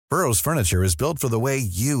Burrow's furniture is built for the way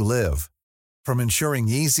you live. From ensuring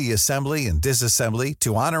easy assembly and disassembly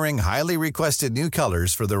to honoring highly requested new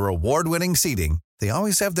colors for their award-winning seating, they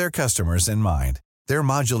always have their customers in mind. Their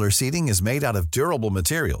modular seating is made out of durable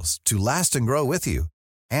materials to last and grow with you.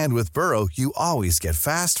 And with Burrow, you always get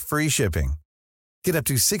fast, free shipping. Get up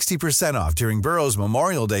to 60% off during Burrow's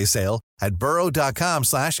Memorial Day sale at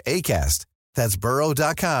burrow.com/ACAST. That's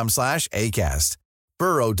burrow.com/ACAST.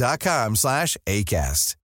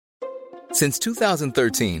 burrow.com/ACAST. Since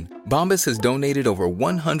 2013, Bombas has donated over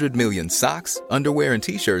 100 million socks, underwear, and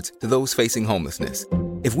T-shirts to those facing homelessness.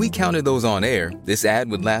 If we counted those on air, this ad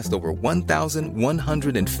would last over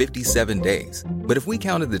 1,157 days. But if we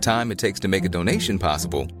counted the time it takes to make a donation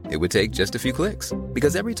possible, it would take just a few clicks.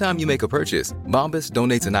 Because every time you make a purchase, Bombas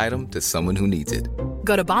donates an item to someone who needs it.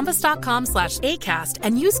 Go to bombas.com/ACAST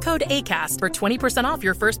and use code ACAST for 20% off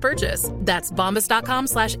your first purchase. That's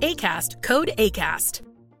bombas.com/ACAST, code ACAST.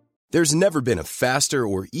 There's never been a faster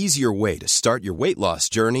or easier way to start your weight loss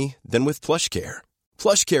journey than with PlushCare.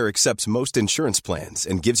 PlushCare accepts most insurance plans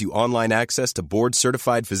and gives you online access to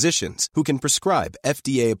board-certified physicians who can prescribe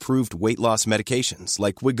FDA-approved weight loss medications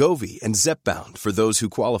like Wegovy and Zepbound for those who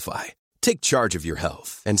qualify. Take charge of your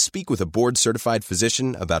health and speak with a board-certified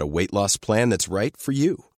physician about a weight loss plan that's right for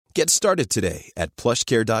you. Get started today at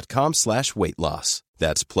plushcare.com/weight loss.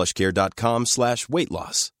 That's plushcare.com/weight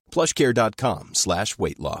loss.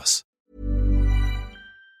 plushcare.com/weight loss.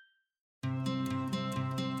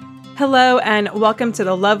 Hello, and welcome to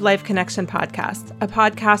the Love Life Connection podcast, a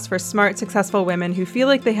podcast for smart, successful women who feel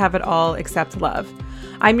like they have it all except love.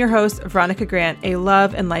 I'm your host, Veronica Grant, a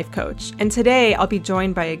love and life coach, and today I'll be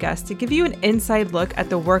joined by a guest to give you an inside look at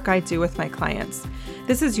the work I do with my clients.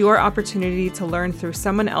 This is your opportunity to learn through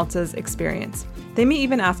someone else's experience. They may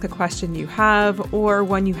even ask a question you have or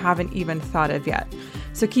one you haven't even thought of yet.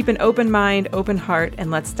 So keep an open mind, open heart,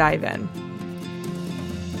 and let's dive in.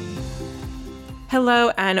 Hello,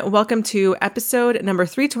 and welcome to episode number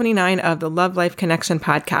 329 of the Love Life Connection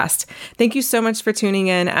podcast. Thank you so much for tuning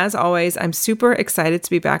in. As always, I'm super excited to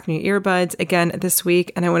be back in your earbuds again this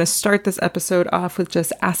week, and I want to start this episode off with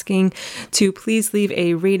just asking to please leave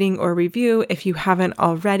a rating or review if you haven't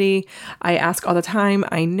already. I ask all the time,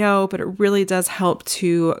 I know, but it really does help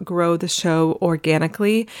to grow the show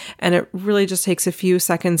organically, and it really just takes a few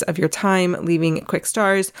seconds of your time leaving quick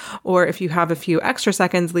stars, or if you have a few extra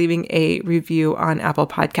seconds, leaving a review on Apple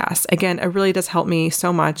Podcasts. Again, it really does help me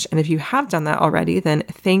so much. And if you have done that already, then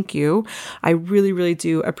thank you. I really, really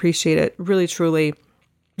do appreciate it, really, truly.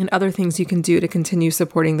 And other things you can do to continue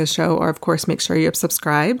supporting the show are, of course, make sure you're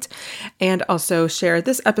subscribed and also share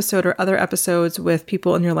this episode or other episodes with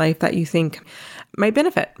people in your life that you think might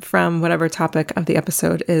benefit from whatever topic of the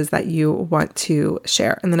episode is that you want to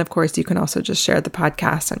share. And then, of course, you can also just share the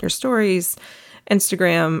podcast on your stories,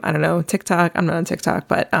 Instagram, I don't know, TikTok. I'm not on TikTok,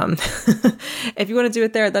 but if you want to do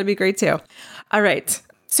it there, that'd be great too. All right.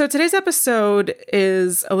 So today's episode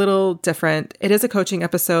is a little different. It is a coaching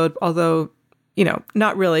episode, although,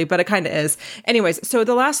 not really, but it kind of is. Anyways, so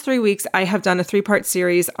the last 3 weeks, I have done a 3-part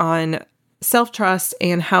series on self-trust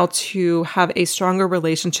and how to have a stronger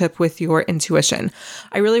relationship with your intuition.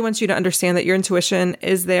 I really want you to understand that your intuition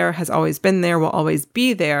is there, has always been there, will always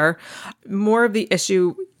be there. More of the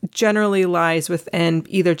issue generally lies within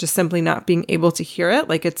either just simply not being able to hear it,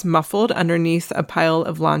 like it's muffled underneath a pile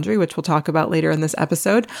of laundry, which we'll talk about later in this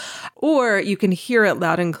episode, or you can hear it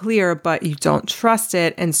loud and clear, but you don't trust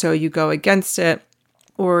it, and so you go against it,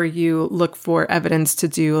 or you look for evidence to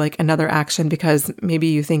do like another action because maybe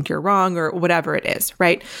you think you're wrong or whatever it is,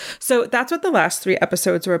 right? So that's what the last 3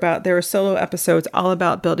 episodes were about. They were solo episodes all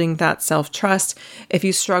about building that self-trust. If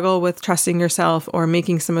you struggle with trusting yourself or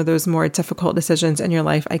making some of those more difficult decisions in your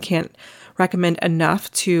life, I can't recommend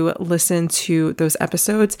enough to listen to those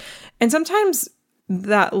episodes. And sometimes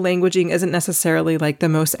that languaging isn't necessarily like the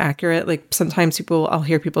most accurate. Like sometimes I'll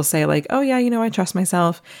hear people say like, oh yeah, I trust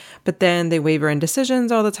myself, but then they waver in decisions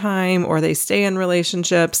all the time, or they stay in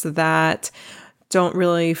relationships that don't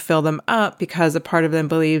really fill them up because a part of them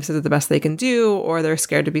believes that it's the best they can do, or they're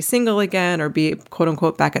scared to be single again, or be quote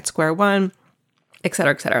unquote back at square one, et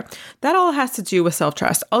cetera, et cetera. That all has to do with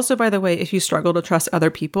self-trust. Also, by the way, if you struggle to trust other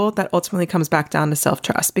people, that ultimately comes back down to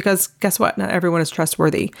self-trust, because guess what? Not everyone is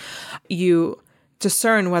trustworthy. You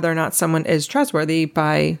discern whether or not someone is trustworthy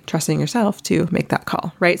by trusting yourself to make that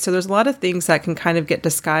call, right? So there's a lot of things that can kind of get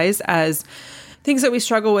disguised as things that we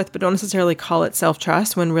struggle with, but don't necessarily call it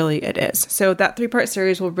self-trust when really it is. So that 3-part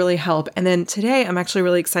series will really help. And then today I'm actually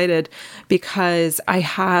really excited because I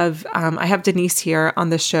have Denise here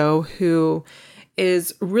on the show, who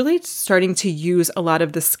is really starting to use a lot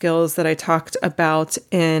of the skills that I talked about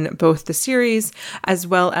in both the series, as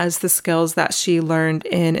well as the skills that she learned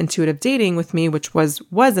in intuitive dating with me, which was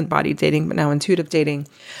embodied dating, but now intuitive dating.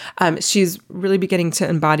 She's really beginning to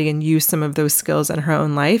embody and use some of those skills in her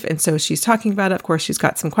own life. And so she's talking about it. Of course, she's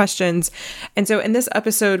got some questions. And so in this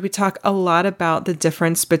episode, we talk a lot about the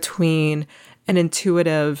difference between an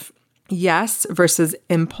intuitive yes versus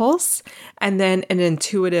impulse, and then an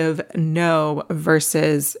intuitive no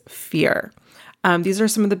versus fear. These are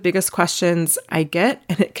some of the biggest questions I get,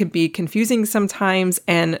 and it can be confusing sometimes,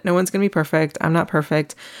 and no one's going to be perfect. I'm not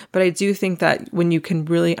perfect, but I do think that when you can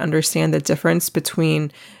really understand the difference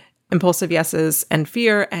between impulsive yeses and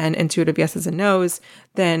fear and intuitive yeses and nos,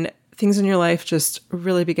 then things in your life just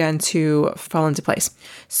really begin to fall into place.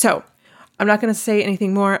 So I'm not going to say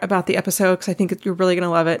anything more about the episode because I think you're really going to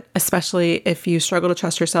love it, especially if you struggle to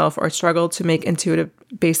trust yourself or struggle to make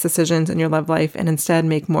intuitive-based decisions in your love life and instead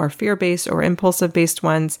make more fear-based or impulsive-based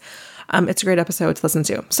ones. It's a great episode to listen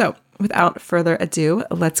to. So without further ado,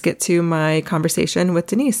 let's get to my conversation with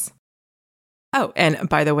Denise. Oh, and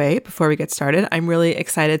by the way, before we get started, I'm really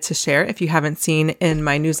excited to share, if you haven't seen in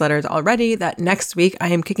my newsletters already, that next week I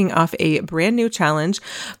am kicking off a brand new challenge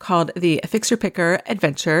called the Fix Your Picker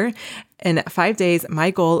Adventure. In 5 days,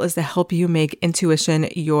 my goal is to help you make intuition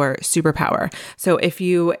your superpower. So if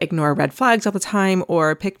you ignore red flags all the time,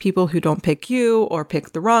 or pick people who don't pick you, or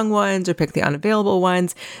pick the wrong ones, or pick the unavailable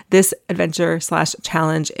ones, this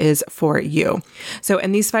adventure/challenge is for you. So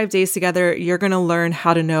in these 5 days together, you're going to learn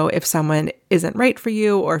how to know if someone isn't right for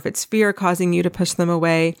you, or if it's fear causing you to push them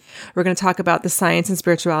away. We're going to talk about the science and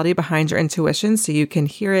spirituality behind your intuition so you can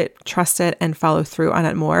hear it, trust it, and follow through on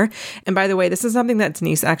it more. And by the way, this is something that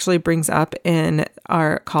Denise actually brings up in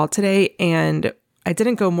our call today, and I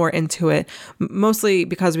didn't go more into it, mostly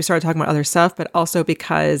because we started talking about other stuff, but also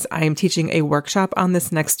because I am teaching a workshop on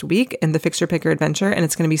this next week in the Fix Your Picker Adventure, and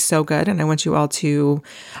it's going to be so good, and I want you all to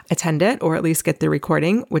attend it, or at least get the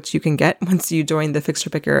recording, which you can get once you join the Fix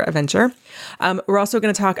Your Picker Adventure. We're also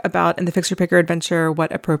going to talk about, in the Fix Your Picker Adventure,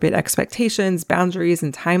 what appropriate expectations, boundaries,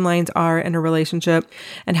 and timelines are in a relationship,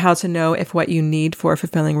 and how to know if what you need for a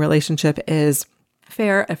fulfilling relationship is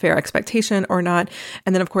a fair expectation or not.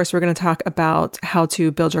 And then, of course, we're going to talk about how to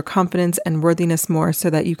build your confidence and worthiness more so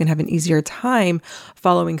that you can have an easier time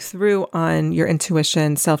following through on your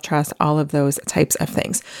intuition, self-trust, all of those types of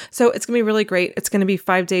things. So it's going to be really great. It's going to be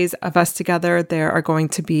 5 days of us together. There are going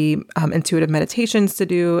to be intuitive meditations to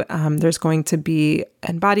do. There's going to be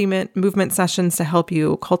embodiment movement sessions to help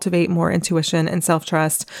you cultivate more intuition and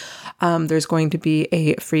self-trust. There's going to be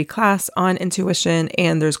a free class on intuition,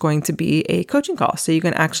 and there's going to be a coaching call. So you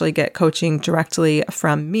can actually get coaching directly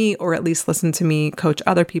from me, or at least listen to me coach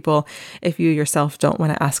other people if you yourself don't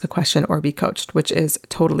want to ask a question or be coached, which is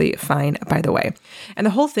totally fine, by the way. And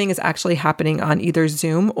the whole thing is actually happening on either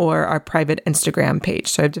Zoom or our private Instagram page.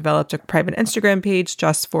 So I've developed a private Instagram page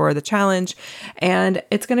just for the challenge, and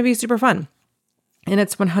it's going to be super fun. And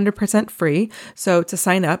it's 100% free. So to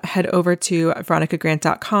sign up, head over to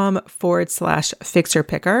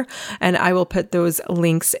veronicagrant.com/fixyourpicker. And I will put those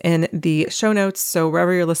links in the show notes. So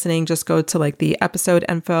wherever you're listening, just go to like the episode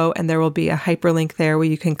info, and there will be a hyperlink there where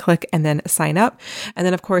you can click and then sign up. And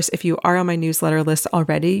then, of course, if you are on my newsletter list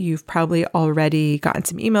already, you've probably already gotten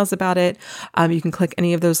some emails about it. You can click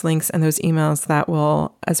any of those links and those emails that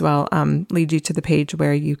will as well lead you to the page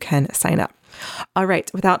where you can sign up. All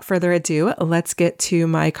right, without further ado, let's get to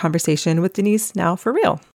my conversation with Denise now for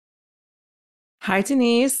real. Hi,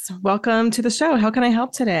 Denise. Welcome to the show. How can I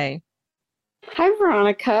help today? Hi,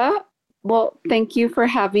 Veronica. Well, thank you for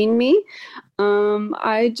having me.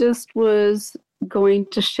 I just was going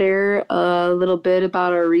to share a little bit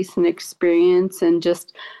about our recent experience and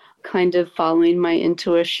just kind of following my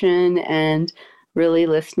intuition and really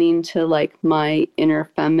listening to like my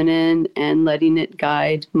inner feminine and letting it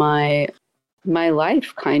guide my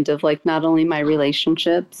life, kind of like not only my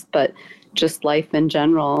relationships, but just life in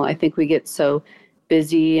general. I think we get so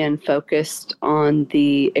busy and focused on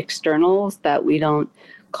the externals that we don't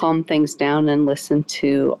calm things down and listen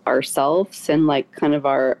to ourselves and like kind of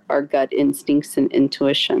our gut instincts and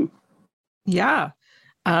intuition. Yeah.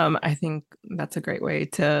 I think that's a great way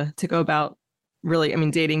to go about really,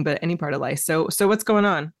 dating, but any part of life. So what's going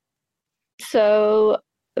on? So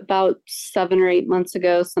about 7 or 8 months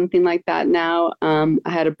ago, something like that now, I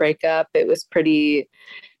had a breakup. It was pretty,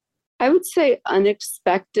 I would say,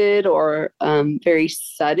 unexpected or very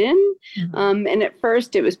sudden. Mm-hmm. And at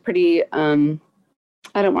first it was pretty, I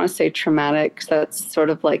don't want to say traumatic, because that's sort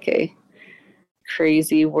of like a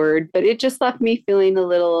crazy word, but it just left me feeling a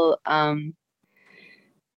little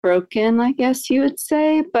broken, I guess you would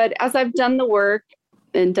say. But as I've done the work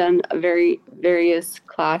and done various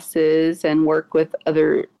classes and work with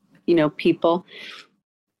other, people,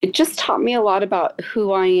 it just taught me a lot about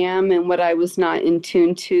who I am and what I was not in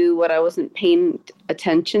tune to, what I wasn't paying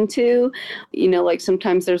attention to. Like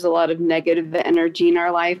sometimes there's a lot of negative energy in our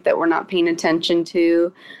life that we're not paying attention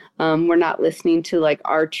to. We're not listening to like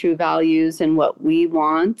our true values and what we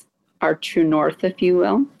want, our true north, if you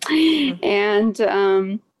will. And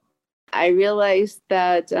I realized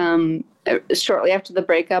that shortly after the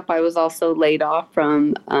breakup, I was also laid off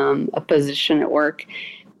from a position at work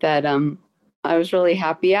that I was really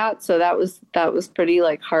happy at. So that was pretty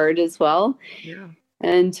like hard as well. Yeah.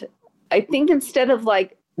 And I think instead of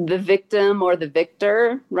like the victim or the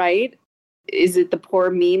victor, right? Is it the poor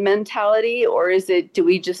me mentality, or do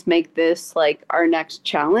we just make this like our next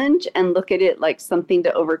challenge and look at it like something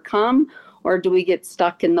to overcome? Or do we get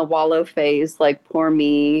stuck in the wallow phase, like poor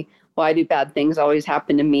me, why do bad things always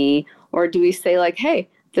happen to me? Or do we say like, hey,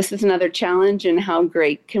 this is another challenge and how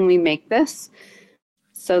great can we make this?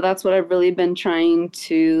 So that's what I've really been trying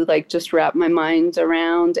to like just wrap my mind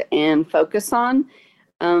around and focus on.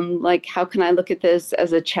 Like, how can I look at this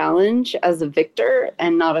as a challenge, as a victor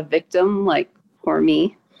and not a victim, like poor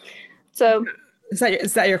me? So is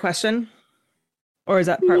that your question? Or is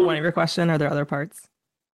that part one of your question? Are there other parts?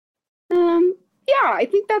 Yeah, I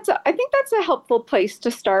think that's a helpful place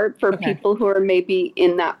to start for people who are maybe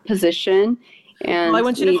in that position. And I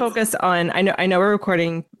want you to focus on, I know we're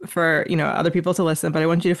recording for, other people to listen, but I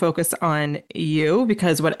want you to focus on you,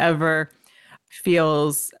 because whatever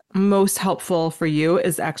feels most helpful for you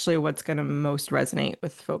is actually what's going to most resonate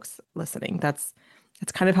with folks listening. That's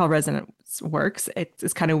kind of how resonance works.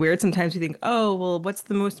 It's kind of weird. Sometimes we think, oh, well, what's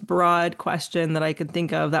the most broad question that I could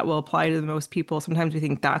think of that will apply to the most people? Sometimes we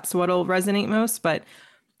think that's what'll resonate most, but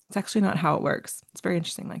it's actually not how it works. It's very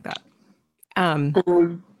interesting like that.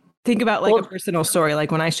 Think about like a personal story.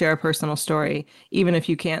 Like when I share a personal story, even if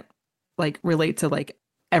you can't like relate to like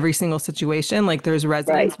every single situation, like there's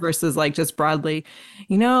resonance versus like just broadly,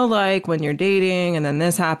 like when you're dating and then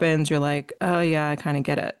this happens, you're like, oh yeah, I kind of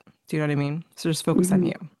get it. Do you know what I mean? So just focus on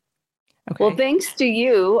you. Okay. Well, thanks to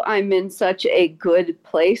you, I'm in such a good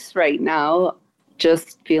place right now,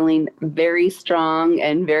 just feeling very strong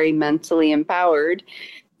and very mentally empowered,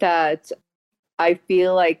 that I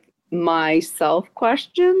feel like my self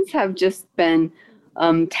questions have just been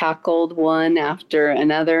tackled one after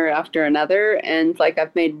another. And like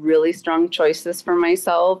I've made really strong choices for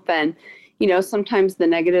myself. And, sometimes the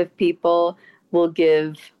negative people will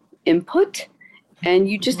give input and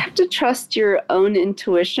you just have to trust your own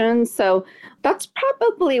intuition. So that's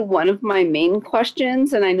probably one of my main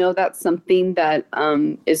questions. And I know that's something that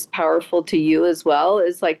is powerful to you as well,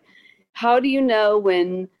 is like, how do you know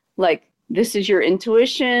when like this is your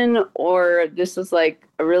intuition or this is like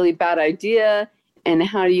a really bad idea? And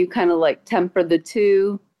how do you kind of like temper the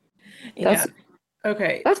two?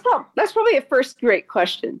 Okay. That's probably a first great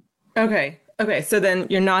question. Okay. So then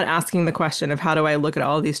you're not asking the question of how do I look at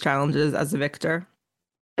all of these challenges as a victor?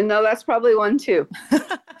 No, that's probably one too.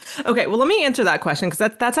 Okay. Well, let me answer that question,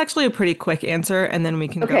 because that's actually a pretty quick answer. And then we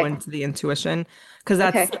can go into the intuition, because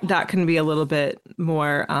that can be a little bit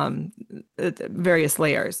more various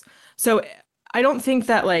layers. So I don't think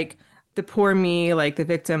that like the poor me, like the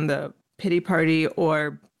victim, the pity party,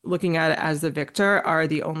 or looking at it as the victor are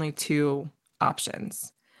the only two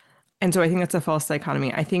options. And so I think that's a false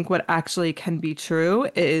dichotomy. I think what actually can be true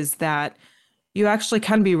is that you actually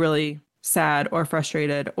can be really sad or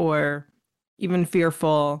frustrated or even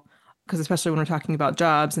fearful, because especially when we're talking about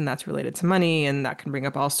jobs and that's related to money, and that can bring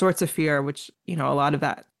up all sorts of fear, which, a lot of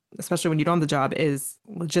that, especially when you don't have the job, is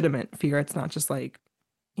legitimate fear. It's not just like,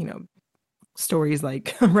 stories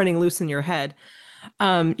like running loose in your head.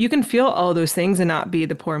 You can feel all those things and not be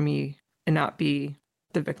the poor me and not be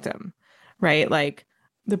the victim, right? Like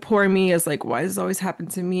the poor me is like, why does this always happen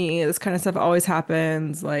to me? This kind of stuff always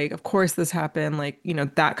happens. Like, of course this happened. Like,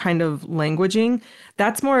 that kind of languaging,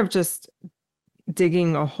 that's more of just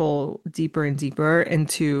digging a hole deeper and deeper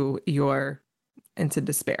into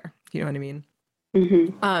despair. You know what I mean?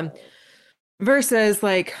 Mm-hmm. Versus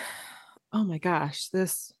like, oh my gosh,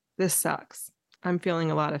 this sucks. I'm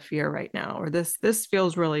feeling a lot of fear right now, or this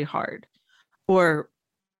feels really hard, or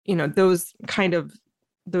those kind of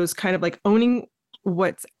like owning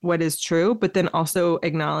what is true, but then also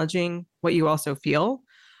acknowledging what you also feel.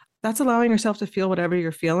 That's allowing yourself to feel whatever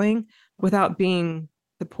you're feeling without being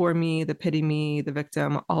the poor me, the pity me, the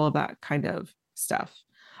victim, all of that kind of stuff.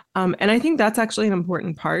 And I think that's actually an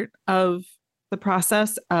important part of the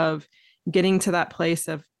process of getting to that place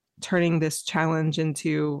of turning this challenge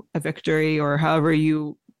into a victory, or however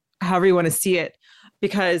you however you want to see it.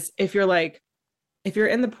 Because if you're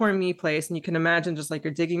in the poor me place and you can imagine just like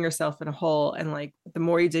you're digging yourself in a hole, and like the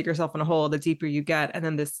more you dig yourself in a hole, the deeper you get. And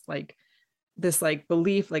then this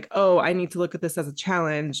belief, like, oh, I need to look at this as a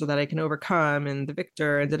challenge so that I can overcome and the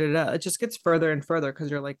victor and it just gets further and further because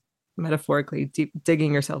you're like metaphorically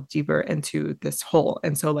digging yourself deeper into this hole.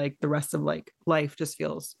 And so like the rest of like life just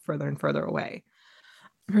feels further and further away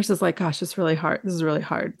versus like, gosh, it's really hard. This is really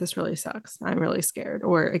hard. This really sucks. I'm really scared.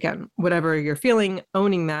 Or again, whatever you're feeling,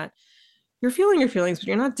 owning that you're feeling your feelings, but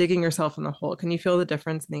you're not digging yourself in the hole. Can you feel the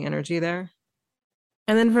difference in the energy there?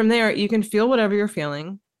 And then from there, you can feel whatever you're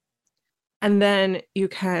feeling. And then you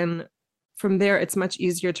can, from there, it's much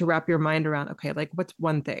easier to wrap your mind around, okay, like what's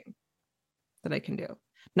one thing that I can do?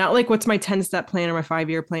 Not like what's my 10-step plan or my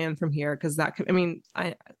 5-year plan from here. Cause that could, I mean,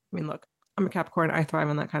 look, I'm a Capricorn. I thrive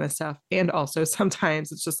on that kind of stuff. And also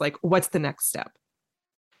sometimes it's just like, what's the next step?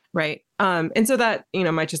 Right. And so that,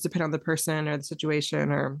 might just depend on the person or the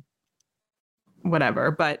situation or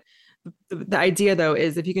whatever. But the idea though,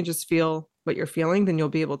 is if you can just feel what you're feeling, then you'll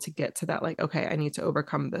be able to get to that, like, okay, I need to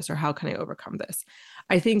overcome this, or how can I overcome this?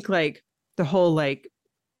 I think like the whole, like,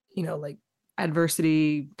 like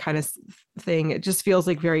adversity kind of thing, it just feels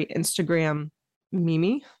like very Instagram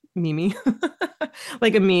meme,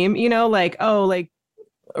 like a meme, like, oh, like,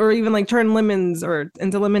 or even like turn lemons or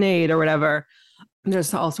into lemonade or whatever.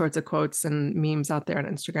 There's all sorts of quotes and memes out there on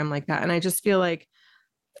Instagram like that. And I just feel like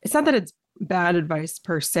it's not that it's bad advice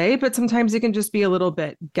per se, but sometimes it can just be a little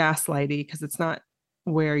bit gaslighty because it's not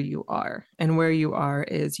where you are. And where you are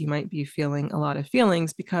is you might be feeling a lot of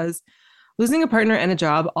feelings because losing a partner and a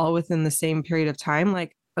job all within the same period of time,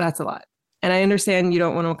 like that's a lot. And I understand you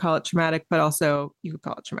don't want to call it traumatic, but also you could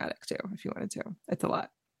call it traumatic too if you wanted to. It's a lot.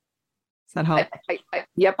 Does that help?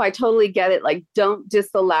 Yep, I totally get it. Like, don't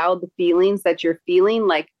disallow the feelings that you're feeling.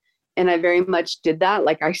 Like, and I very much did that.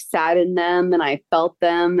 Like, I sat in them and I felt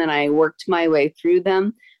them and I worked my way through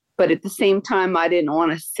them. But at the same time, I didn't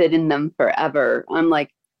want to sit in them forever. I'm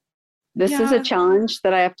like, this is a challenge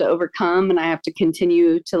that I have to overcome, and I have to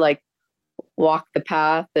continue to like walk the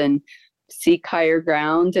path and seek higher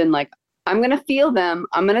ground. And like, I'm going to feel them.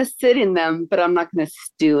 I'm going to sit in them, but I'm not going to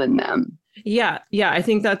stew in them. Yeah. I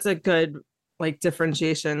think that's a good like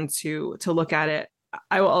differentiation to look at it.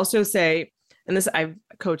 I will also say, and this, I've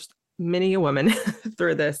coached many a woman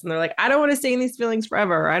through this, and they're like, I don't want to stay in these feelings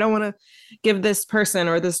forever. I don't want to give this person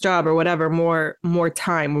or this job or whatever more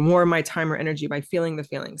time, more of my time or energy by feeling the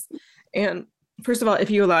feelings. And first of all, if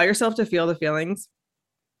you allow yourself to feel the feelings,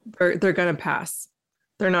 they're going to pass.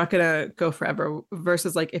 They're not going to go forever,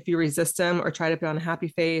 versus like if you resist them or try to put on a happy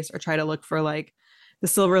face or try to look for like the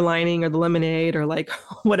silver lining or the lemonade or like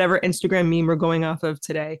whatever Instagram meme we're going off of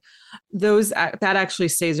today, that actually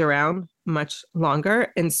stays around much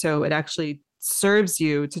longer. And so it actually serves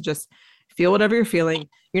you to just feel whatever you're feeling.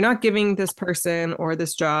 You're not giving this person or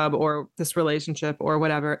this job or this relationship or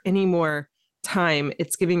whatever any more time.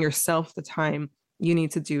 It's giving yourself the time you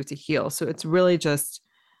need to do to heal. So it's really just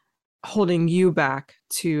holding you back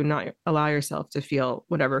to not allow yourself to feel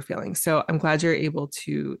whatever feeling. So I'm glad you're able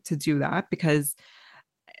to do that, because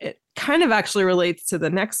it kind of actually relates to the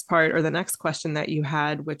next part or the next question that you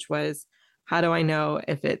had, which was, how do I know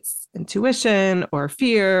if it's intuition or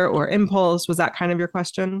fear or impulse? Was that kind of your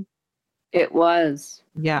question? It was.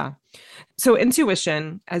 Yeah. So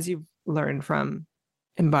intuition, as you've learned from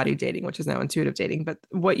embodied dating, which is now intuitive dating, but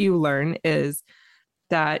what you learn is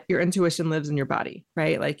that your intuition lives in your body,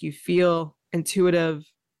 right? Like you feel intuitive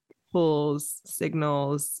pulls,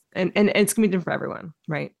 signals, and it's gonna be different for everyone,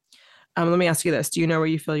 right? Let me ask you this. Do you know where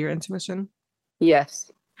you feel your intuition?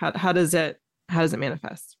 Yes. How does it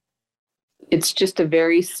manifest? It's just a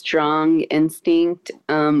very strong instinct.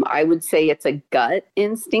 I would say it's a gut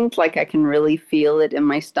instinct. Like I can really feel it in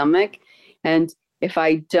my stomach. And if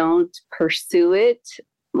I don't pursue it,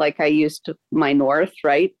 like I used my north,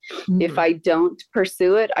 right? Mm-hmm. If I don't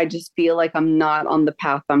pursue it, I just feel like I'm not on the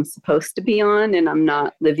path I'm supposed to be on, and I'm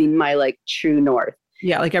not living my like true north.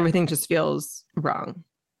 Yeah. Like everything just feels wrong.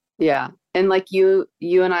 Yeah. And like you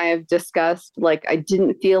and I have discussed, like, I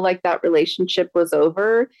didn't feel like that relationship was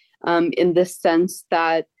over, in the sense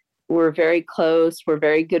that we're very close, we're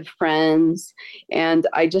very good friends. And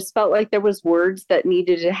I just felt like there was words that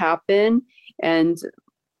needed to happen. And,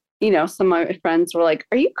 some of my friends were like,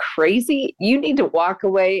 are you crazy? You need to walk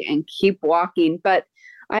away and keep walking. But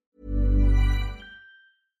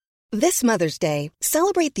This Mother's Day,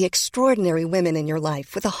 celebrate the extraordinary women in your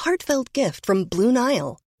life with a heartfelt gift from Blue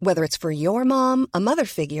Nile. Whether it's for your mom, a mother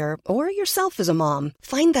figure, or yourself as a mom,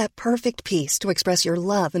 find that perfect piece to express your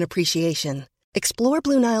love and appreciation. Explore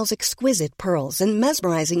Blue Nile's exquisite pearls and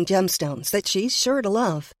mesmerizing gemstones that she's sure to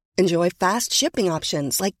love. Enjoy fast shipping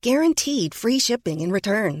options like guaranteed free shipping and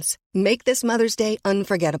returns. Make this Mother's Day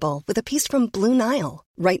unforgettable with a piece from Blue Nile.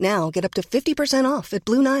 Right now, get up to 50% off at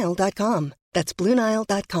BlueNile.com. That's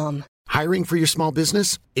BlueNile.com. Hiring for your small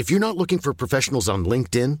business? If you're not looking for professionals on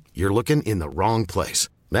LinkedIn, you're looking in the wrong place.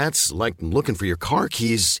 That's like looking for your car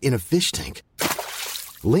keys in a fish tank.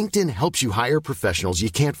 LinkedIn helps you hire professionals you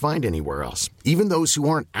can't find anywhere else, even those who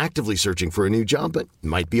aren't actively searching for a new job but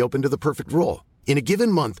might be open to the perfect role. In a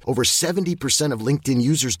given month, over 70% of LinkedIn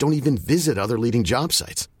users don't even visit other leading job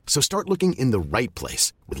sites. So start looking in the right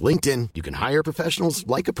place. With LinkedIn, you can hire professionals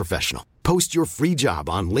like a professional. Post your free job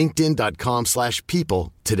on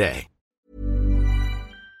linkedin.com/people today.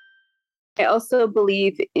 I also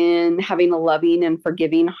believe in having a loving and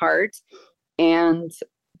forgiving heart. And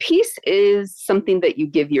peace is something that you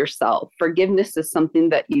give yourself. Forgiveness is something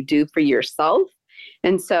that you do for yourself.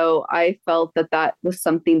 And so I felt that that was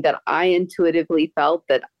something that I intuitively felt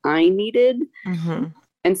that I needed. Mm-hmm.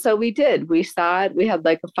 And so we did. We sat, we had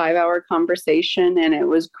like a 5-hour conversation, and it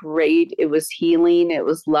was great. It was healing. It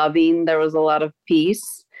was loving. There was a lot of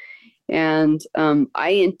peace. And I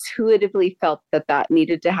intuitively felt that that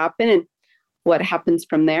needed to happen. And what happens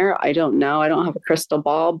from there, I don't know. I don't have a crystal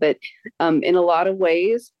ball, but in a lot of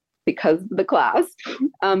ways, because of the class,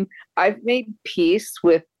 I've made peace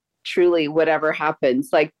with truly whatever happens,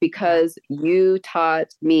 like, because you taught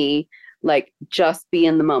me, like, just be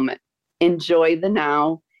in the moment, enjoy the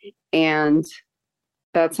now. And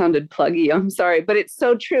that sounded pluggy, I'm sorry, but it's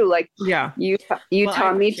so true. Like, yeah, you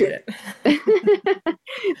taught me to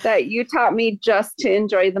that you taught me just to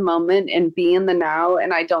enjoy the moment and be in the now.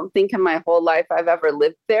 And I don't think in my whole life I've ever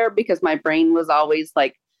lived there, because my brain was always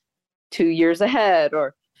like 2 years ahead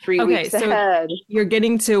or 3 weeks ahead. You're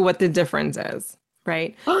getting to what the difference is.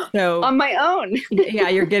 Right. So on my own. Yeah,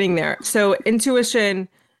 you're getting there. So intuition,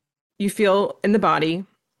 you feel in the body,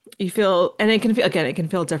 you feel, and it can feel, again, it can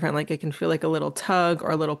feel different. Like it can feel like a little tug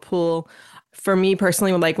or a little pull. For me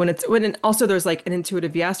personally, also there's like an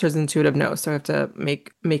intuitive yes, there's intuitive no. So I have to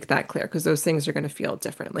make that clear, because those things are going to feel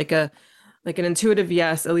different. Like an intuitive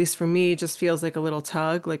yes, at least for me, just feels like a little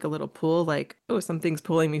tug, like a little pull, like, oh, something's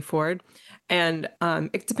pulling me forward. And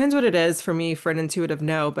it depends what it is for me for an intuitive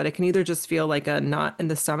no, but it can either just feel like a knot in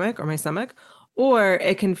the stomach or my stomach, or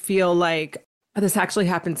it can feel like, this actually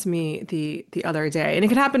happened to me the other day. And it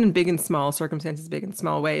can happen in big and small circumstances, big and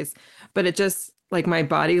small ways, but it just, like, my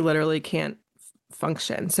body literally can't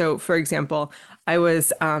function. So for example, I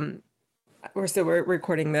was, we're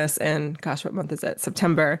recording this in, gosh, what month is it?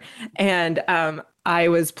 September. And I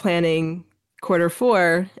was planning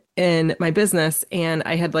Q4 in my business, and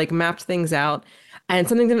I had like mapped things out, and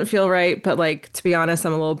something didn't feel right. But like, to be honest,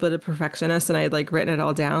 I'm a little bit of a perfectionist, and I had like written it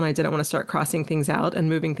all down. I didn't want to start crossing things out and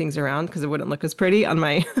moving things around because it wouldn't look as pretty on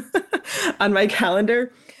my on my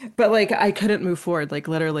calendar. But like, I couldn't move forward. Like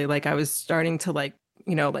literally, like I was starting to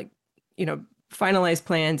finalize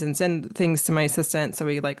plans and send things to my assistant. So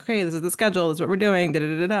we like, okay, this is the schedule, this is what we're doing,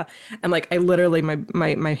 And like, I literally,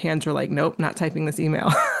 my hands were like, nope, not typing this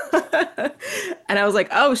email. And I was like,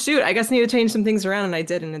 oh shoot, I guess I need to change some things around. And I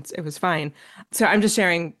did, and it was fine. So I'm just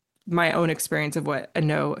sharing my own experience of what a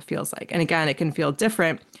no feels like. And again, it can feel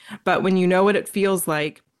different, but when you know what it feels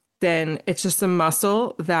like, then it's just a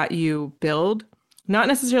muscle that you build. Not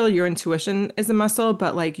necessarily your intuition is a muscle,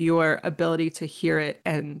 but like your ability to hear it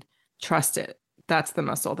and trust it. That's the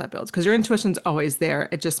muscle that builds, because your intuition's always there.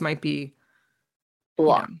 It just might be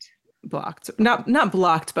blocked. Not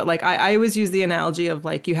blocked, but like I always use the analogy of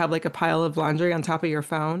like, you have like a pile of laundry on top of your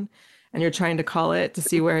phone, and you're trying to call it to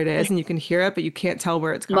see where it is, and you can hear it, but you can't tell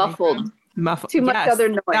where it's coming from. Muffled. Too much other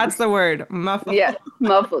noise. That's the word. Muffled. Yeah,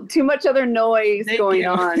 muffled. Too much other noise going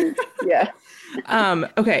on. Yeah.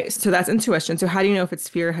 Okay, so that's intuition. So how do you know if it's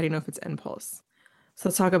fear? How do you know if it's impulse? So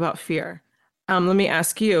let's talk about fear. Let me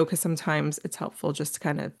ask you, because sometimes it's helpful just to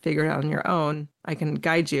kind of figure it out on your own. I can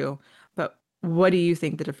guide you, but what do you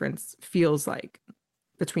think the difference feels like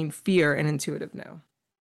between fear and intuitive no?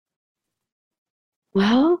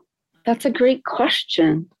 Well, that's a great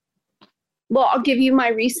question. Well, I'll give you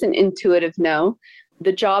my recent intuitive no.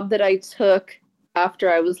 The job that I took after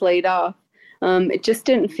I was laid off, it just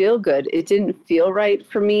didn't feel good. It didn't feel right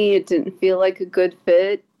for me. It didn't feel like a good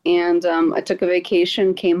fit. And I took a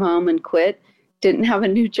vacation, came home and quit. Didn't have a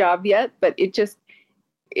new job yet, but it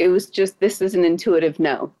was just, this is an intuitive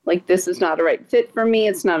no. Like, this is not a right fit for me.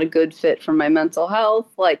 It's not a good fit for my mental health.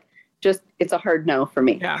 Like, just, it's a hard no for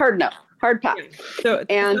me. Yeah. Hard no, hard pass. So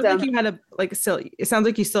it sounds like you had it sounds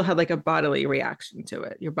like you still had like a bodily reaction to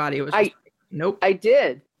it. Your body was just nope. I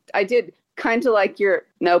did. Kind of like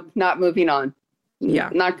nope, not moving on. Yeah.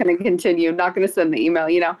 Not going to continue. Not going to send the email,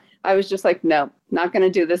 I was just like, no, not going to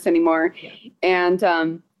do this anymore. Yeah.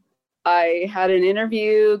 And I had an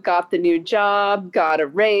interview, got the new job, got a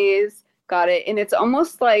raise, got it. And it's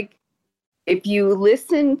almost like if you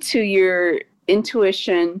listen to your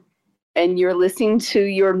intuition and you're listening to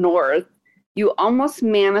your north, you almost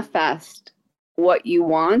manifest what you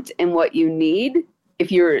want and what you need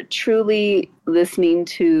if you're truly listening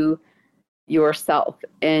to yourself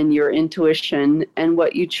and your intuition and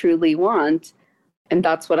what you truly want. And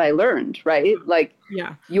that's what I learned, right? Like,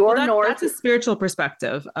 yeah, north. That's a spiritual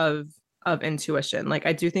perspective of intuition. Like,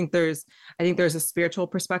 I think there's a spiritual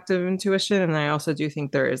perspective of intuition. And I also do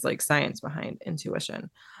think there is like science behind intuition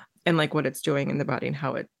and like what it's doing in the body and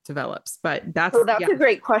how it develops. But that's a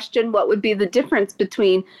great question. What would be the difference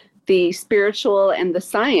between the spiritual and the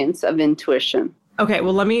science of intuition? Okay,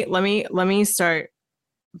 well, let me start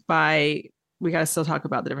by, we got to still talk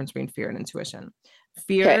about the difference between fear and intuition.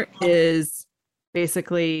 Fear is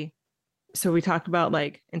basically, so we talked about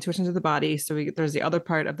like intuition to the body. So there's the other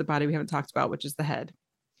part of the body we haven't talked about, which is the head,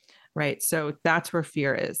 right? So that's where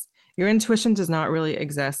fear is. Your intuition does not really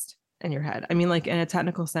exist in your head. I mean, like in a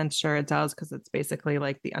technical sense, sure it does, because it's basically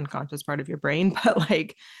like the unconscious part of your brain, but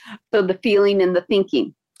like. So the feeling and the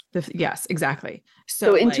thinking. Yes, exactly.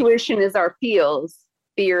 So intuition is our feels,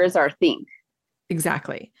 fear is our think.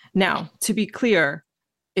 Exactly. Now, to be clear,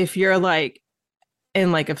 if you're like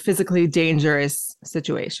in like a physically dangerous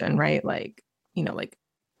situation, right? Like, you know, like,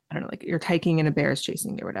 I don't know, like you're hiking and a bear is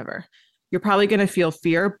chasing you or whatever, you're probably going to feel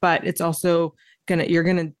fear, but it's also you're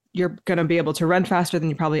going to be able to run faster than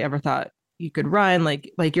you probably ever thought you could run.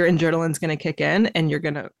 Like your adrenaline's going to kick in and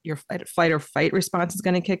your flight or fight response is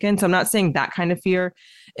going to kick in. So I'm not saying that kind of fear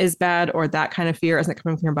is bad or that kind of fear isn't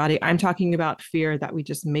coming from your body. I'm talking about fear that we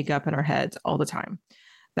just make up in our heads all the time,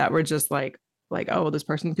 that we're just like, oh, this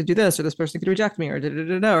person could do this, or this person could reject me, or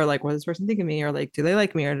or like, what does this person think of me, or like, do they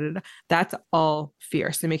like me, or that's all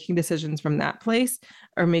fear. So making decisions from that place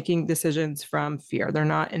are making decisions from fear. They're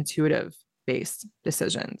not intuitive based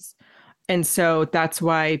decisions. And so that's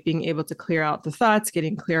why being able to clear out the thoughts,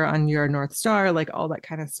 getting clear on your North Star, like all that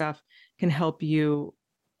kind of stuff can help you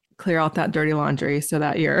clear out that dirty laundry so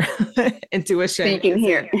that your intuition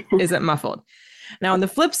isn't muffled. Now, on the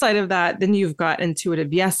flip side of that, then you've got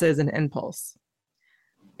intuitive yeses and impulse.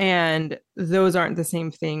 And those aren't the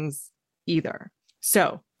same things either.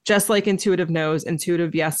 So just like intuitive no's,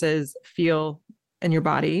 intuitive yeses feel in your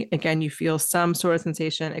body. Again, you feel some sort of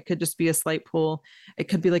sensation. It could just be a slight pull. It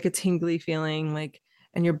could be like a tingly feeling like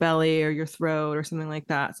in your belly or your throat or something like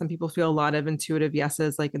that. Some people feel a lot of intuitive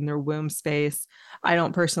yeses like in their womb space. I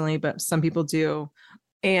don't personally, but some people do.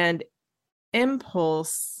 And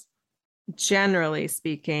impulse, generally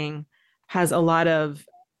speaking, has a lot of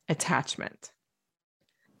attachment.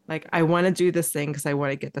 Like, I want to do this thing because I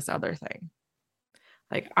want to get this other thing.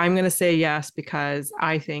 Like, I'm going to say yes because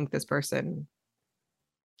I think this person,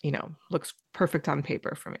 you know, looks perfect on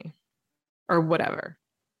paper for me or whatever.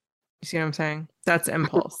 You see what I'm saying? That's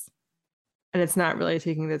impulse. And it's not really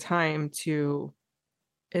taking the time to,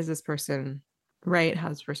 is this person right? How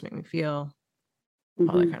does this person make me feel?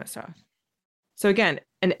 All that kind of stuff. So again,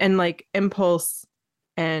 and like impulse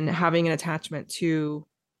and having an attachment to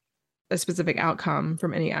a specific outcome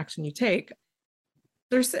from any action you take,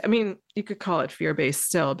 there's, I mean, you could call it fear-based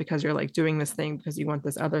still because you're like doing this thing because you want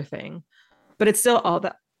this other thing, but it's still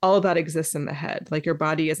all of that exists in the head. Like your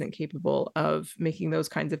body isn't capable of making those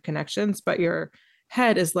kinds of connections, but your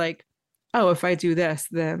head is like, oh, if I do this,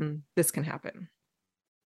 then this can happen.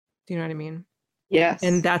 Do you know what I mean? Yes.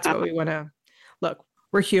 And that's what we want to look.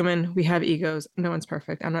 We're human. We have egos. No one's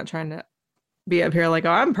perfect. I'm not trying to be up here like,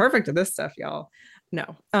 oh, I'm perfect at this stuff, y'all.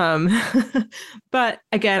 No. But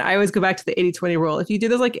again, I always go back to the 80-20 rule. If you do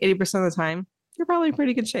this like 80% of the time, you're probably in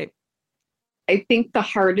pretty good shape. I think the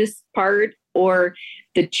hardest part or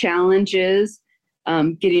the challenge is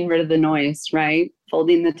getting rid of the noise, right?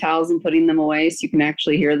 Folding the towels and putting them away so you can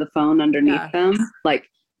actually hear the phone underneath them. Like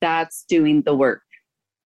that's doing the work.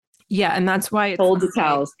 Yeah. And that's why fold the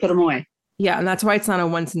towels, put them away. Yeah. And that's why it's not a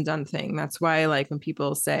once and done thing. That's why like when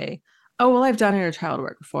people say, oh, well, I've done inner child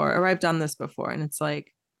work before, or I've done this before. And it's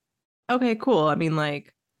like, okay, cool. I mean,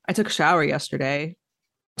 like I took a shower yesterday.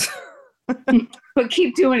 But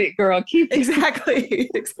keep doing it, girl. Exactly.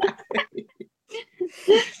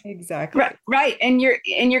 Right. And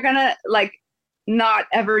you're gonna like not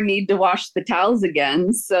ever need to wash the towels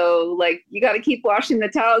again. So like you got to keep washing the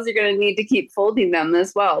towels. You're going to need to keep folding them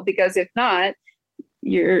as well, because if not,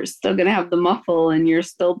 you're still going to have the muffle and you're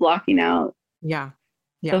still blocking out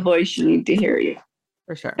the voice you need to hear you.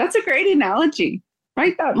 For sure. That's a great analogy.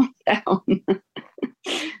 Write that one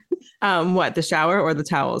down. What, the shower or the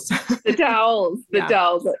towels? The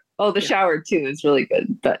towels. Oh, the shower too is really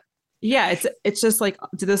good. But yeah, it's just like,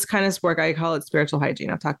 to this kind of work, I call it spiritual hygiene.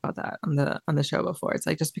 I've talked about that on the show before. It's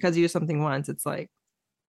like, just because you do something once, it's like,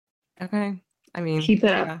 okay. I mean, keep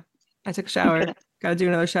it up. I took a shower. Got to do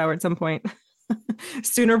another shower at some point.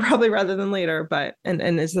 Sooner probably rather than later. But and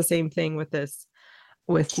it's the same thing with this.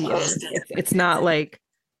 It's not like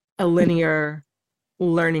a linear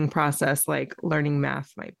learning process like learning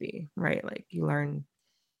math might be, right? Like you learn,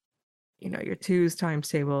 your 2s times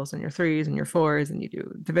tables and your 3s and your 4s, and you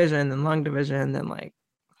do division and long division, then like,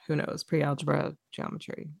 who knows, pre-algebra,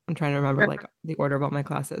 geometry. I'm trying to remember like the order of all my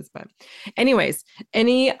classes. But anyways,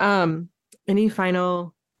 any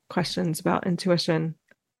final questions about intuition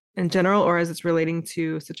in general, or as it's relating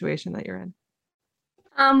to a situation that you're in?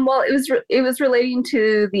 Well, it was relating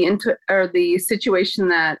to the situation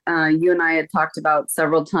that you and I had talked about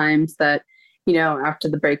several times, that, after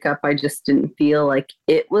the breakup, I just didn't feel like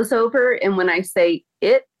it was over. And when I say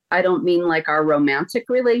it, I don't mean like our romantic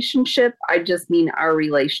relationship. I just mean our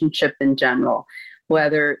relationship in general,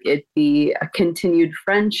 whether it be a continued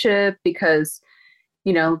friendship, because,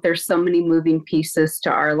 there's so many moving pieces to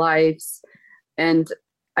our lives. And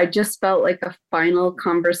I just felt like a final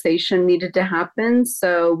conversation needed to happen.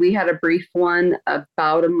 So we had a brief one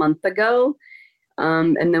about a month ago.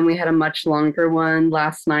 And then we had a much longer one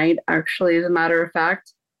last night, actually, as a matter of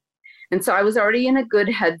fact. And so I was already in a good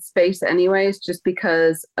headspace anyways, just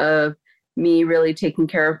because of me really taking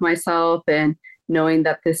care of myself and knowing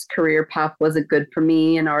that this career path wasn't good for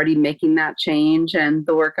me, and already making that change, and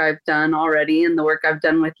the work I've done already and the work I've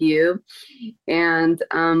done with you. And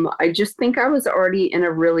I just think I was already in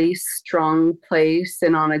a really strong place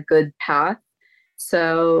and on a good path.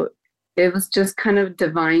 So it was just kind of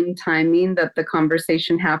divine timing that the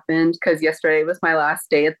conversation happened, because yesterday was my last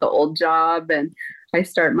day at the old job, and I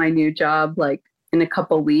start my new job like in a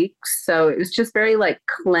couple weeks. So it was just very like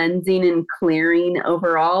cleansing and clearing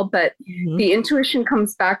overall. But the intuition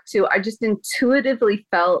comes back to, I just intuitively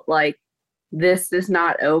felt like this is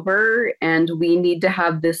not over, and we need to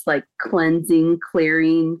have this like cleansing,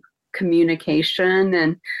 clearing communication.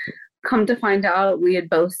 And come to find out, we had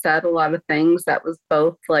both said a lot of things that was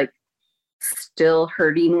both like still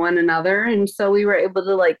hurting one another. And so we were able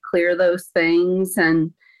to like clear those things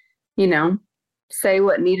and, say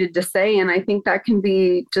what needed to say. And I think that can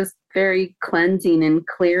be just very cleansing and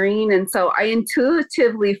clearing. And so I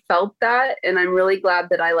intuitively felt that. And I'm really glad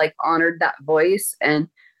that I like honored that voice and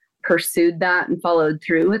pursued that and followed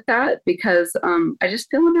through with that, because I just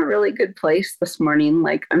feel in a really good place this morning.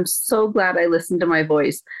 Like, I'm so glad I listened to my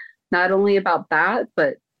voice, not only about that,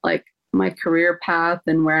 but like my career path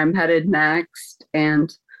and where I'm headed next,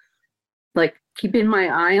 and like keeping my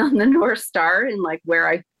eye on the North Star and like where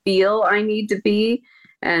I feel I need to be.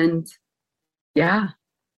 And yeah.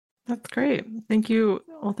 That's great. Thank you.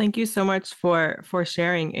 Well, thank you so much for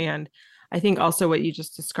sharing. And I think also what you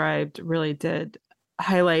just described really did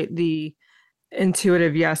highlight the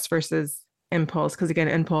intuitive yes versus impulse. Because again,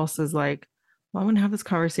 impulse is like, well, I want to have this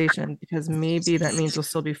conversation because maybe that means we'll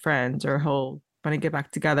still be friends, or he'll want to get back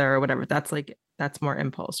together or whatever. That's more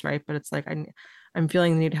impulse, right? But it's like, I'm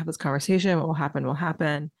feeling the need to have this conversation. What will happen will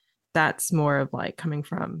happen. That's more of like coming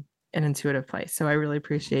from an intuitive place. So I really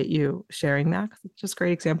appreciate you sharing that. It's just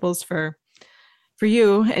great examples for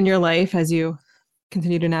you and your life as you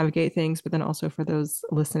continue to navigate things, but then also for those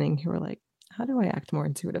listening who are like, how do I act more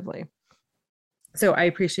intuitively? So I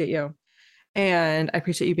appreciate you. And I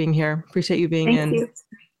appreciate you being here. Appreciate you being in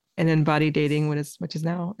embodied dating, which is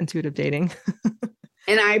now intuitive dating.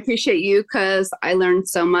 And I appreciate you, because I learned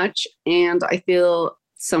so much and I feel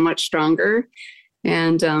so much stronger.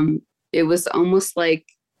 And it was almost like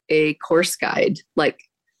a course guide, like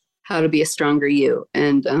how to be a stronger you.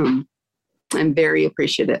 And I'm very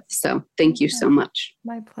appreciative. So thank you so much.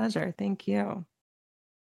 My pleasure. Thank you.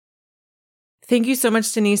 Thank you so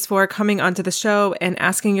much, Denise, for coming onto the show and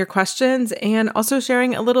asking your questions, and also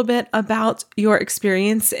sharing a little bit about your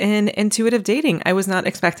experience in intuitive dating. I was not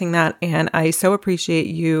expecting that, and I so appreciate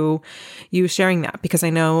you sharing that, because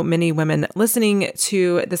I know many women listening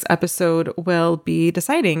to this episode will be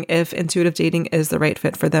deciding if intuitive dating is the right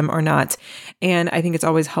fit for them or not. And I think it's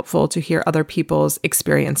always helpful to hear other people's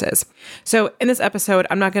experiences. So in this episode,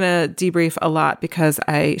 I'm not going to debrief a lot because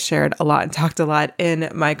I shared a lot and talked a lot in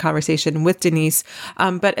my conversation with Denise.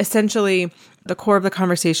 But essentially, the core of the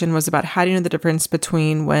conversation was about how do you know the difference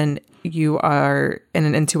between when you are in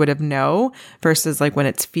an intuitive no versus like when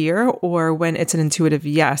it's fear, or when it's an intuitive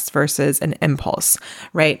yes versus an impulse,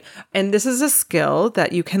 right? And this is a skill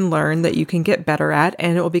that you can learn, that you can get better at,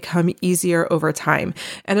 and it will become easier over time.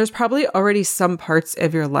 And there's probably already some parts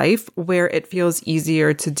of your life where it feels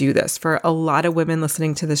easier to do this. For a lot of women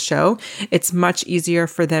listening to this show, it's much easier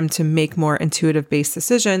for them to make more intuitive-based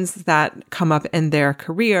decisions that come up in their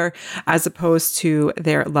career as opposed to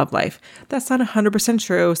their love life. That's not 100%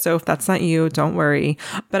 true. So if that's not you, don't worry.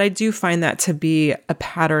 But I do find that to be a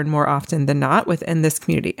pattern more often than not within this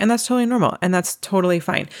community. And that's totally normal. And that's totally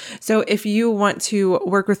fine. So if you want to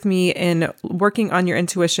work with me in working on your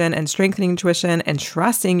intuition and strengthening intuition and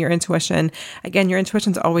trusting your intuition, again, your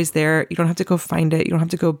intuition's always there. You don't have to go find it. You don't have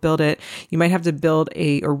to go build it. You might have to build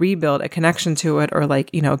or rebuild a connection to it, or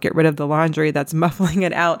get rid of the laundry that's muffling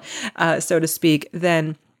it out, so to speak.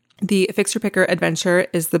 Then the Fix Your Picker adventure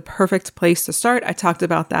is the perfect place to start. I talked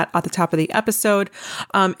about that at the top of the episode.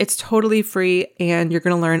 It's totally free, and you're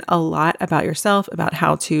going to learn a lot about yourself, about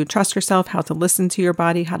how to trust yourself, how to listen to your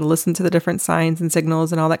body, how to listen to the different signs and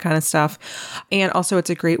signals and all that kind of stuff. And also,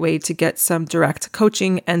 it's a great way to get some direct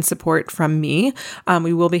coaching and support from me.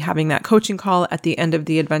 We will be having that coaching call at the end of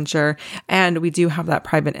the adventure, and we do have that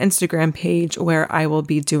private Instagram page where I will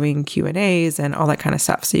be doing Q&As and all that kind of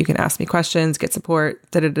stuff. So you can ask me questions, get support,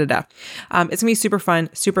 It's gonna be super fun,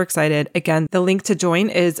 super excited. Again, the link to join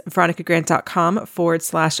is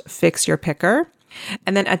veronicagrant.com/fixyourpicker.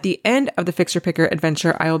 And then at the end of the Fix Your Picker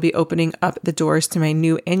adventure, I will be opening up the doors to my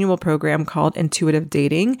new annual program called Intuitive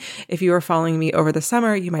Dating. If you are following me over the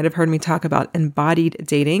summer, you might have heard me talk about embodied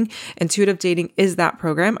dating. Intuitive Dating is that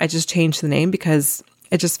program. I just changed the name because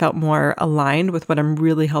it just felt more aligned with what I'm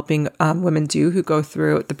really helping women do who go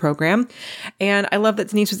through the program. And I love that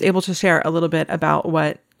Denise was able to share a little bit about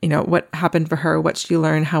what happened for her, what she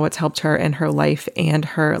learned, how it's helped her in her life and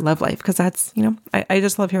her love life. Because that's, I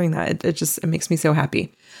just love hearing that. It makes me so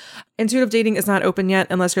happy. Intuitive Dating is not open yet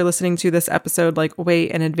unless you're listening to this episode way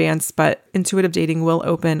in advance, but Intuitive Dating will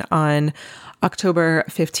open on October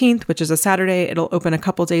 15th, which is a Saturday. It'll open a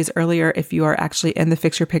couple days earlier if you are actually in the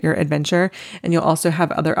Fix Your Picker adventure. And you'll also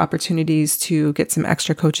have other opportunities to get some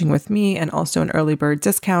extra coaching with me and also an early bird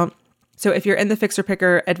discount. So if you're in the Fix Your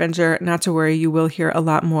Picker adventure, not to worry, you will hear a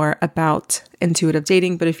lot more about intuitive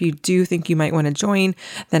dating. But if you do think you might want to join,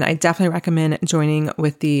 then I definitely recommend joining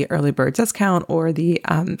with the early bird discount, or the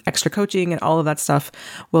extra coaching, and all of that stuff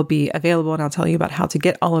will be available. And I'll tell you about how to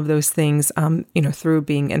get all of those things, through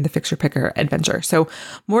being in the Fix Your Picker adventure. So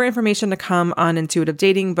more information to come on intuitive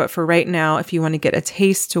dating. But for right now, if you want to get a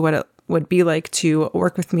taste to what it would be like to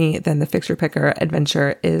work with me, then the Fix Your Picker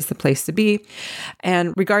adventure is the place to be.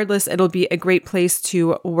 And regardless, it'll be a great place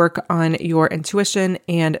to work on your intuition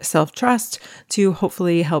and self-trust to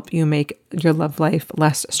hopefully help you make your love life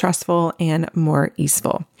less stressful and more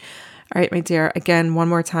easeful. All right, my dear, again, one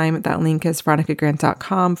more time, that link is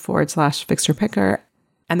veronicagrant.com/fixyourpicker.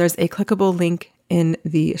 And there's a clickable link in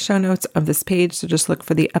the show notes of this page. So just look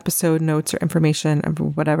for the episode notes or information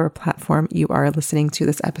of whatever platform you are listening to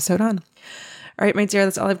this episode on. All right, my dear,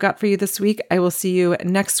 that's all I've got for you this week. I will see you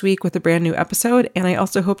next week with a brand new episode. And I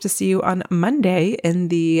also hope to see you on Monday in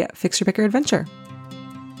the Fix Your Picker adventure.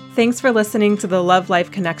 Thanks for listening to the Love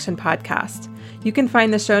Life Connection podcast. You can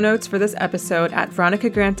find the show notes for this episode at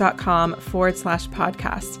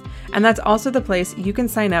veronicagrant.com/podcast. And that's also the place you can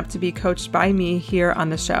sign up to be coached by me here on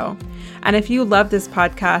the show. And if you love this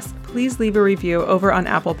podcast, please leave a review over on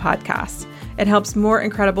Apple Podcasts. It helps more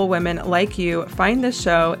incredible women like you find this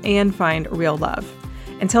show and find real love.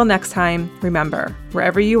 Until next time, remember,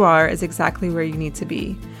 wherever you are is exactly where you need to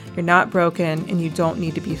be. You're not broken and you don't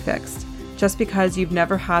need to be fixed. Just because you've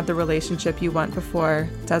never had the relationship you want before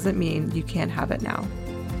doesn't mean you can't have it now.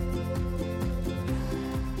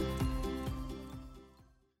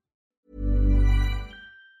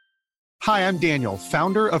 Hi, I'm Daniel,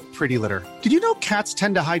 founder of Pretty Litter. Did you know cats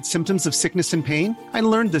tend to hide symptoms of sickness and pain? I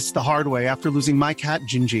learned this the hard way after losing my cat,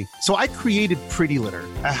 Gingy. So I created Pretty Litter,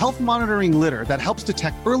 a health monitoring litter that helps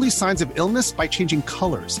detect early signs of illness by changing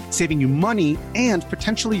colors, saving you money and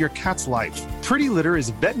potentially your cat's life. Pretty Litter is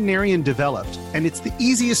veterinarian developed, and it's the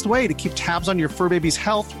easiest way to keep tabs on your fur baby's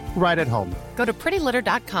health right at home. Go to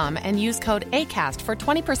prettylitter.com and use code ACAST for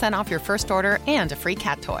 20% off your first order and a free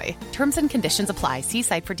cat toy. Terms and conditions apply. See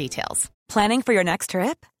site for details. Planning for your next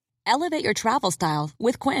trip? Elevate your travel style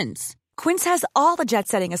with Quince. Quince has all the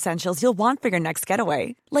jet-setting essentials you'll want for your next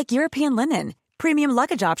getaway, like European linen, premium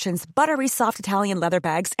luggage options, buttery soft Italian leather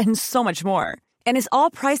bags, and so much more. And is all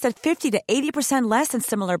priced at 50 to 80% less than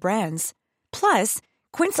similar brands. Plus,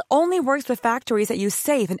 Quince only works with factories that use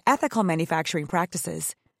safe and ethical manufacturing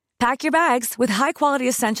practices. Pack your bags with high-quality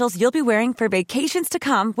essentials you'll be wearing for vacations to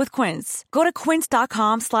come with Quince. Go to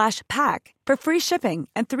quince.com/pack for free shipping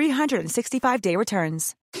and 365-day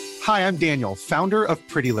returns. Hi, I'm Daniel, founder of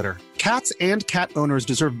Pretty Litter. Cats and cat owners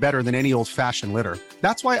deserve better than any old-fashioned litter.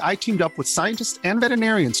 That's why I teamed up with scientists and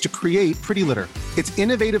veterinarians to create Pretty Litter. Its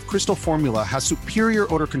innovative crystal formula has superior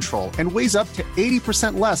odor control and weighs up to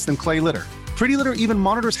 80% less than clay litter. Pretty Litter even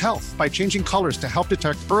monitors health by changing colors to help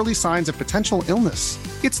detect early signs of potential illness.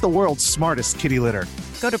 It's the world's smartest kitty litter.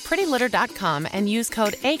 Go to prettylitter.com and use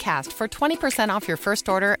code ACAST for 20% off your first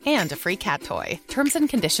order and a free cat toy. Terms and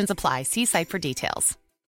conditions apply. See site for details.